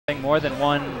having more than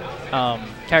one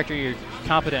character you're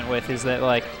competent with is that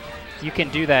like you can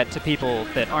do that to people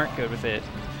that aren't good with it.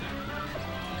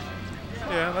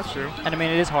 Yeah, that's true. And I mean,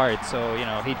 it is hard, so you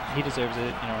know he deserves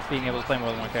it. You know, being able to play more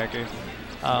than one character.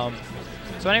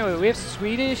 So anyway, we have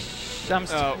Swedish.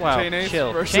 Wow, Chain Ace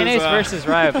chill. versus, Chain Ace versus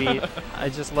RyoBeat. I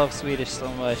just love Swedish so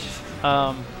much.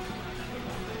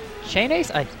 Chain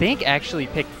Ace, I think, actually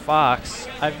picked Fox.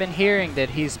 I've been hearing that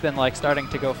he's been like starting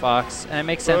to go Fox, and it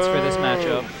makes sense for this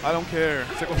matchup. I don't care.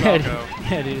 Stick with Falco.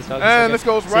 Yeah, dude, Falco's and this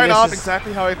goes right off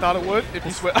exactly how I thought it would if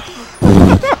you switch.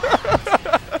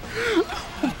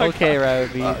 Okay,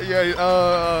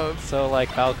 RyoBeat. So like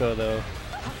Falco though.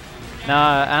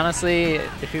 Nah, honestly,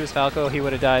 if he was Falco, he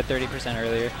would have died 30%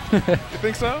 earlier. You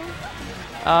think so?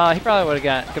 He probably would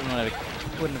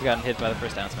have wouldn't have gotten hit by the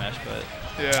first down smash, but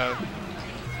yeah.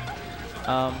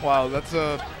 Wow, that's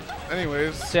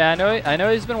anyways. So yeah, I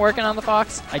know he's been working on the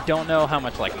Fox. I don't know how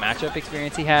much like matchup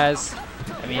experience he has.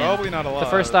 I mean, probably not a lot. The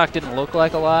first stock didn't look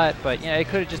like a lot, but you know, it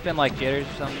could have just been like jitters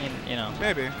or something. You know.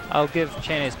 Maybe. I'll give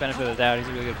Chain Ace benefit of the doubt. He's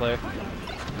a really good player.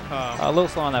 A little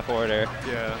slow on that forward air.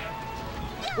 Yeah.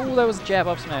 Ooh, that was a jab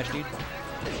up smash, dude.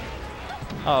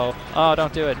 Uh-oh. Oh,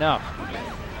 don't do it. No.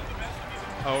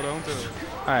 Oh, don't do it.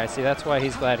 Alright, see, that's why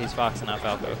he's glad he's Fox and not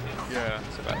Falco. Yeah.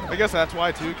 I guess that's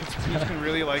why, too, because Peach can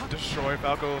really, like, destroy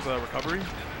Falco's recovery.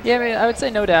 Yeah, I mean, I would say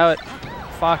no doubt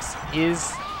Fox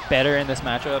is better in this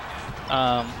matchup.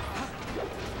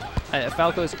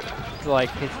 Falco's, like,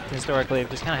 historically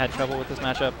just kind of had trouble with this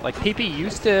matchup. Like, PP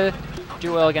used to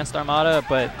do well against Armada,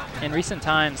 but in recent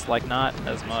times, like, not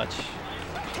as much.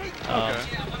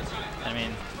 Okay. I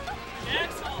mean,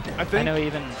 I know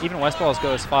even Westballs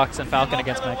goes Fox and Falcon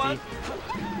against MacD.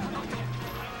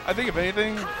 I think if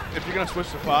anything, if you're gonna switch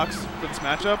to Fox for this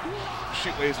matchup,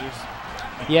 shoot lasers.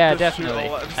 Yeah, just definitely.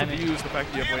 Just abuse the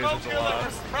fact that you have lasers a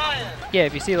lot. Yeah,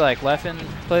 if you see like Leffen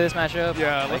play this matchup,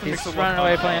 yeah, like he's running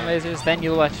away playing lasers, then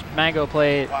you let Mango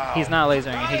play. Wow. He's not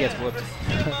lasering and he gets whooped.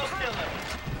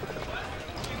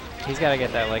 He's got to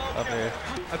get that like upper.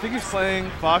 I think he's playing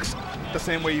Fox the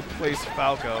same way he plays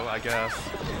Falco, I guess.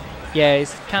 Yeah,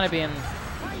 he's kind of being.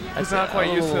 He's not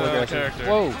quite used to the character.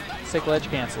 Whoa, sick ledge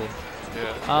cancel.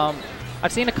 Yeah.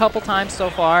 I've seen a couple times so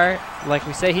far, like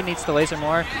we say he needs to laser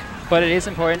more, but it is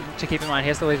important to keep in mind he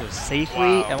has to laser safely.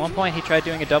 Wow. At one point he tried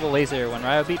doing a double laser when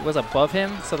RyoBeat was above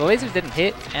him, so the lasers didn't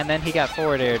hit, and then he got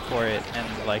forward aired for it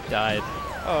and like died.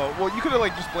 Oh, well you could have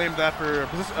like just blamed that for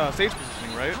stage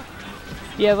positioning, right?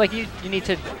 Yeah, like you need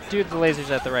to do the lasers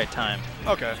at the right time.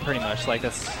 Okay. Pretty much, like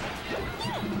that's...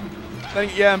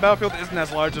 Yeah, and Battlefield isn't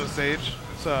as large of a stage,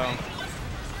 so...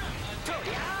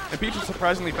 And Peach is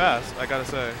surprisingly fast, I gotta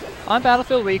say. On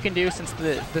Battlefield, what you can do since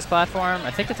this platform,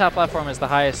 I think the top platform is the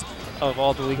highest of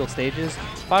all the legal stages.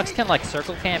 Fox can like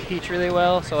circle camp Peach really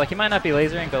well, so like he might not be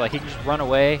lasering, but like he can just run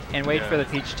away and wait for the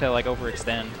Peach to like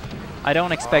overextend. I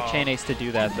don't expect Chain Ace to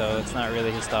do that though, it's not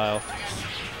really his style.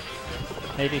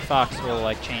 Maybe Fox will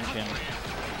like change him.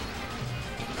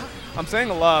 I'm saying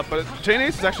a lot, but Chain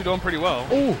Ace is actually doing pretty well.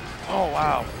 Ooh! Oh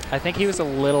wow. I think he was a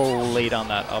little late on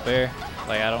that up air.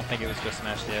 Like, I don't think it was just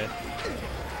smashed yet.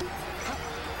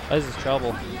 Oh, this is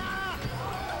trouble.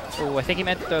 Oh, I think he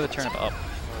meant to throw the turnip up.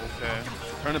 Okay.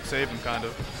 Turnip saved him, kind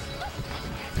of.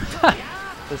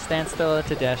 The standstill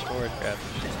to dash forward grab.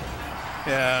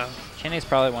 Yeah. Chain Ace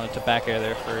probably wanted to back air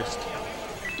there first.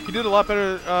 He did a lot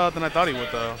better than I thought he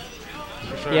would, though.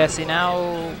 For sure. Yeah, see,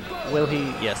 now will he?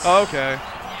 Yes. Oh, okay.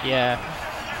 Yeah.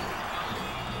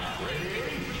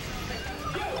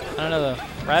 I don't know, though.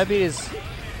 RyoBeat is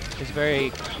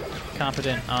very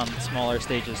competent on smaller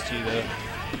stages too, though.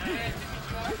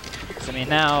 I mean,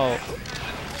 now,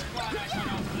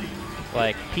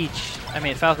 like Peach, I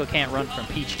mean Falco can't run from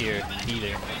Peach here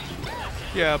either.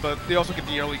 Yeah, but they also get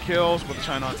the early kills with the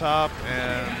shine on top,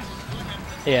 and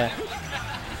yeah.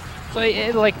 So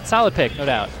like solid pick, no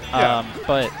doubt. Yeah.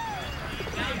 But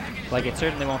like it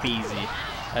certainly won't be easy,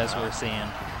 as we're seeing.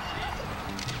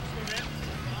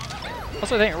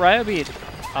 Also, I think RyoBeat,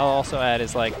 I'll also add,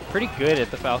 is like pretty good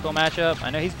at the Falco matchup. I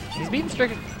know he's beaten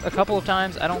Strick a couple of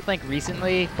times. I don't think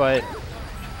recently, but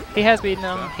he has beaten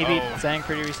him. He beat Zhang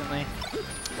pretty recently.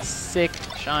 Sick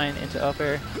shine into up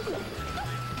air.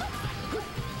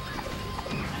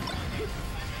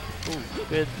 Ooh,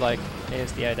 good like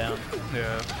ASDI down.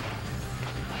 Yeah.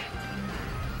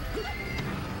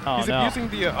 Oh he's no. abusing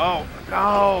the oh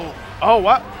no. Oh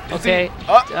what? Okay.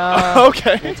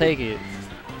 Okay. We'll take it.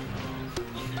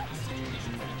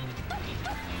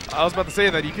 I was about to say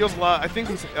that he feels a lot. I think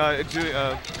he's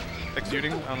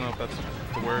exuding. I don't know if that's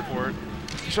the word for it.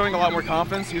 He's showing a lot more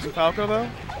confidence using Falco, though.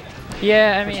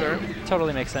 Yeah, I mean, sure.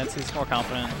 totally makes sense. He's more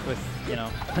confident with you know,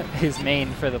 his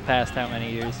main for the past how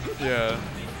many years. Yeah.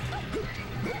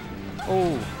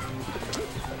 Oh,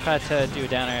 tried to do a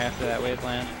down air after that wave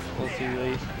land. A little too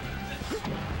late.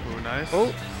 Ooh, nice.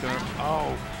 Oh.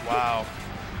 Oh, wow.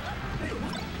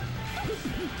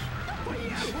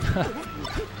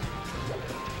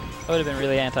 That would have been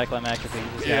really anticlimactic if he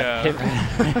just Yeah. got hit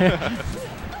right.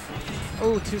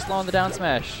 Oh, too slow on the down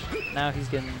smash. Now he's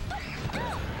getting...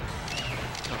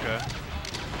 Okay.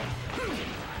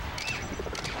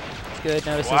 It's good.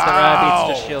 Notices Wow. the RyoBeat's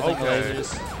just shielding the Okay.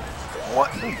 lasers.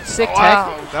 What? Sick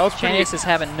Wow. tech. That was pretty... Chaneace is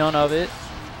having none of it.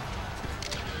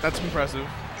 That's impressive.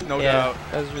 No Yeah, doubt.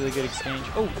 that was a really good exchange.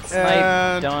 Oh, snipe,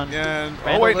 And, done. and oh,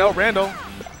 Randall wait, no, though? Randall.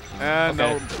 And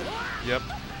Okay. no. Yep.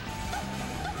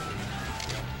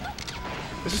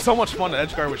 This is so much fun to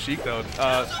edge guard with Sheik, though.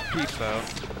 Peach, though.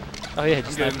 Oh yeah,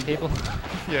 just I'm sniping people.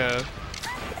 Yeah.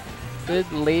 Good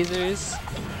lasers.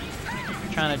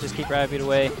 Trying to just keep RyoBeat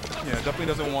away. Yeah, definitely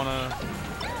doesn't want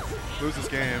to lose this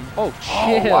game. Oh,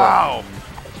 chill. Oh, wow.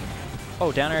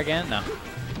 Oh, down air again? No.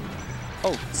 Oh,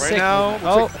 Right sick. now,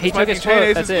 Oh, looks like he this might took be his chain float.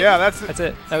 aces. That's it. Yeah, that's it. That's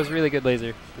it. That was really good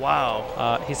laser.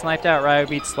 Wow. He sniped out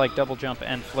RyoBeat's like double jump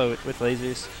and float with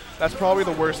lasers. That's probably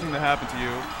the worst thing to happen to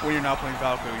you when you're not playing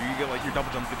Falco. You get like your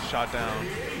double jump gets shot down.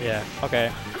 Yeah,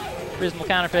 okay. Reasonable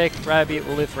counter pick. RyoBeat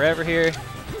will live forever here.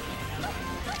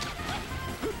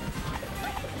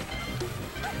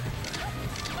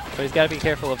 But he's got to be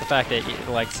careful of the fact that,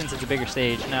 like, since it's a bigger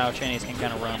stage, now Chaneace can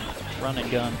kind of run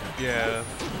and gun. Yeah.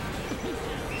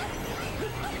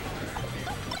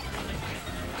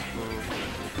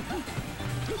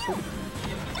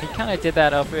 He kind of did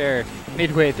that up air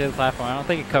midway through the platform. I don't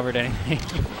think it covered anything.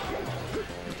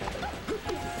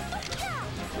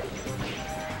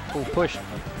 Oh, push.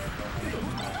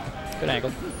 Good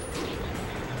angle.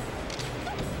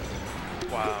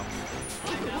 Wow.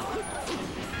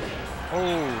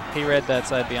 Oh, he read that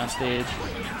side B on stage.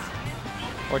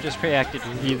 Or just reacted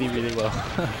really, really well.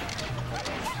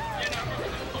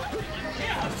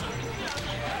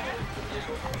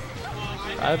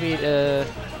 RyoBeat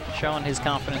showing his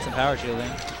confidence in power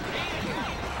shielding.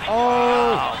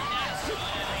 Oh! Wow.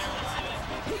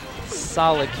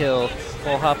 Solid kill.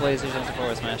 Full hop lasers into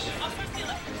forward smash.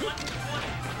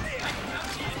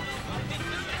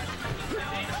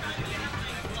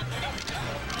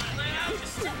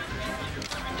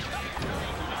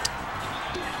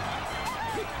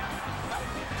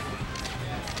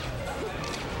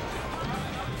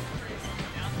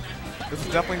 This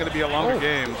is definitely going to be a longer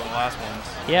game than the last ones.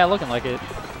 Yeah, looking like it.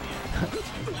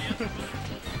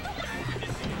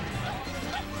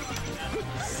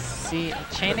 See,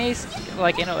 Chaneace,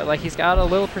 like, you know, like he's got a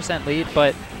little % lead,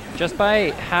 but just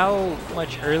by how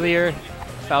much earlier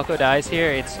Falco dies here,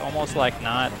 it's almost like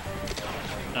not.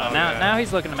 No, now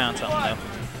he's looking to mount something though.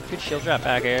 Good shield drop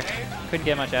back air. Couldn't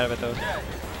get much out of it though.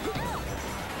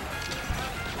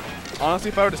 Honestly,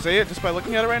 if I were to say it, just by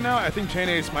looking at it right now, I think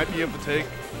Chaneace might be able to take.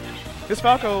 This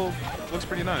Falco looks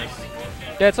pretty nice.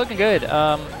 Yeah, it's looking good.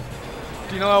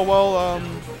 Do you know how well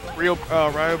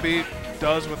RyoBeat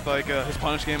does with like his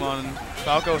punish game on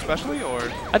Falco especially, or?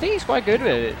 I think he's quite good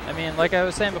with it. I mean, like I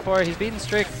was saying before, he's beaten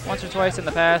Strick once or twice in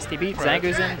the past. He beat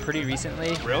Zanguzen pretty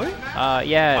recently. Really?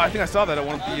 Yeah. I think I saw that at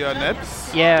one of the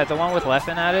Nets. Yeah, the one with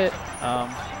Leffen at it. Oh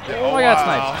my god,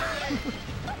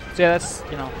 sniped. So yeah, that's,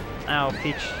 you know, now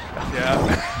Peach.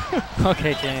 Yeah.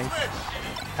 Okay, James.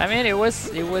 I mean, it was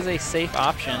a safe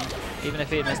option. Even if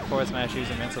he had missed the forward smash, he was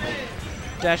invincible.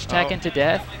 Dash attack into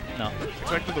death? No.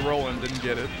 Expected the roll and didn't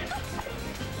get it.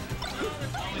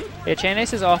 Yeah,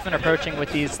 Chaneace is often approaching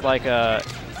with these, like,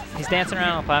 he's dancing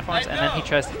around on platforms, and then he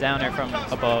tries to down air from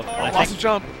above. And I think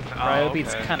jump.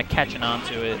 RyoBeat's kind of catching on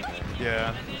to it.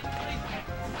 Yeah.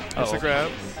 Just a grab.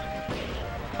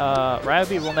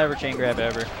 RyoBeat will never chain grab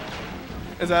ever.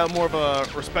 Is that more of a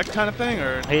respect kind of thing,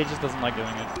 or? He just doesn't like doing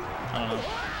it. I don't know.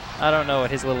 I don't know what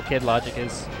his little kid logic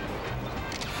is.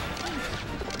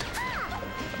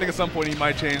 I think at some point he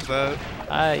might change that.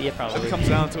 Yeah, probably. If it comes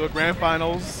down to it, grand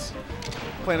finals,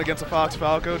 playing against a Fox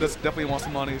Falco, just definitely wants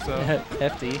some money. So.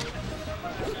 FD.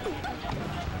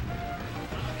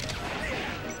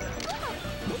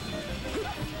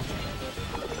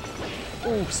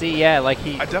 Ooh, see, yeah, like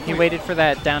he waited for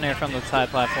that down air from the side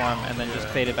platform and then just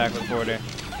faded back with border.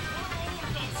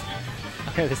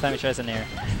 Okay, this time he tries an air.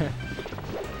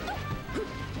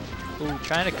 Ooh,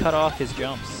 trying to cut off his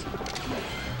jumps.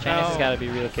 Chaneace has got to be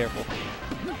real careful.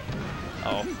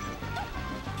 Oh.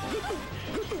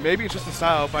 Maybe it's just the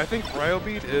style, but I think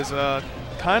RyoBeat is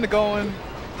kind of going,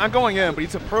 not going in, but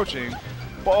he's approaching.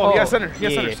 But he has center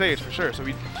stage for sure. So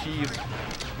he's.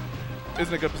 is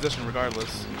in a good position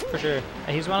regardless. For sure.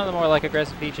 And he's one of the more like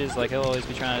aggressive Peaches. Like he'll always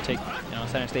be trying to take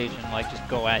center stage and like just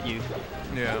go at you.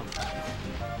 Yeah.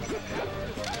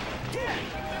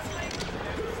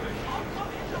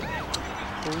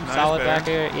 Ooh, Nice solid bear. back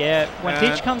air. Yeah. When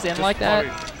And Peach comes in just like that,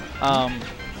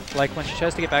 like when she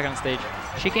tries to get back on stage,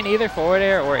 she can either forward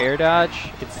air or air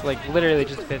dodge. It's like literally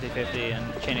just 50-50,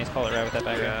 and Chain Ace called it right with that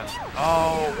back air. Yeah.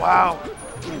 Oh wow.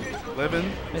 Ooh,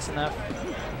 living. Missing that.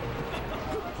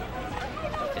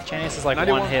 Chain Ace is like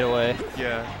 91. one hit away.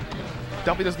 Yeah.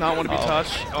 Dumpy does not want to be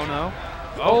touched. Oh no.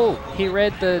 Oh, he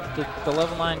read the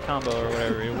level 9 combo or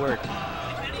whatever. It worked.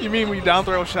 You mean when you down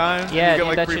throw shine? Yeah, you get dude,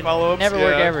 like that 3 should follow-ups? never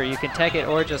work ever. You can tech it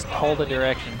or just hold the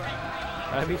direction.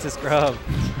 RyoBeat's a scrub.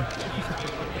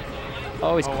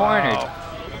 Oh, he's cornered. Wow.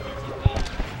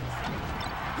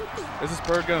 Is this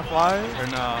bird gonna fly or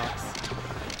no?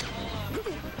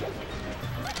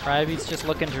 RyoBeat's just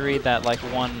looking to read that like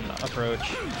one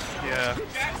approach. Yeah.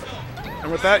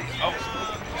 And with that,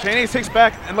 Chain Ace takes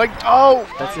back and like, oh,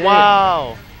 That's it.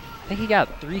 wow. I think he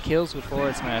got 3 kills with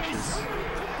forward smashes.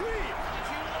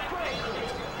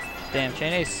 Damn,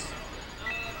 Chain Ace.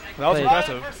 That was played.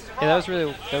 impressive. Yeah, that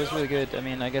was really good. I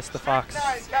mean, I guess the Fox.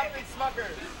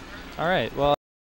 All right, well.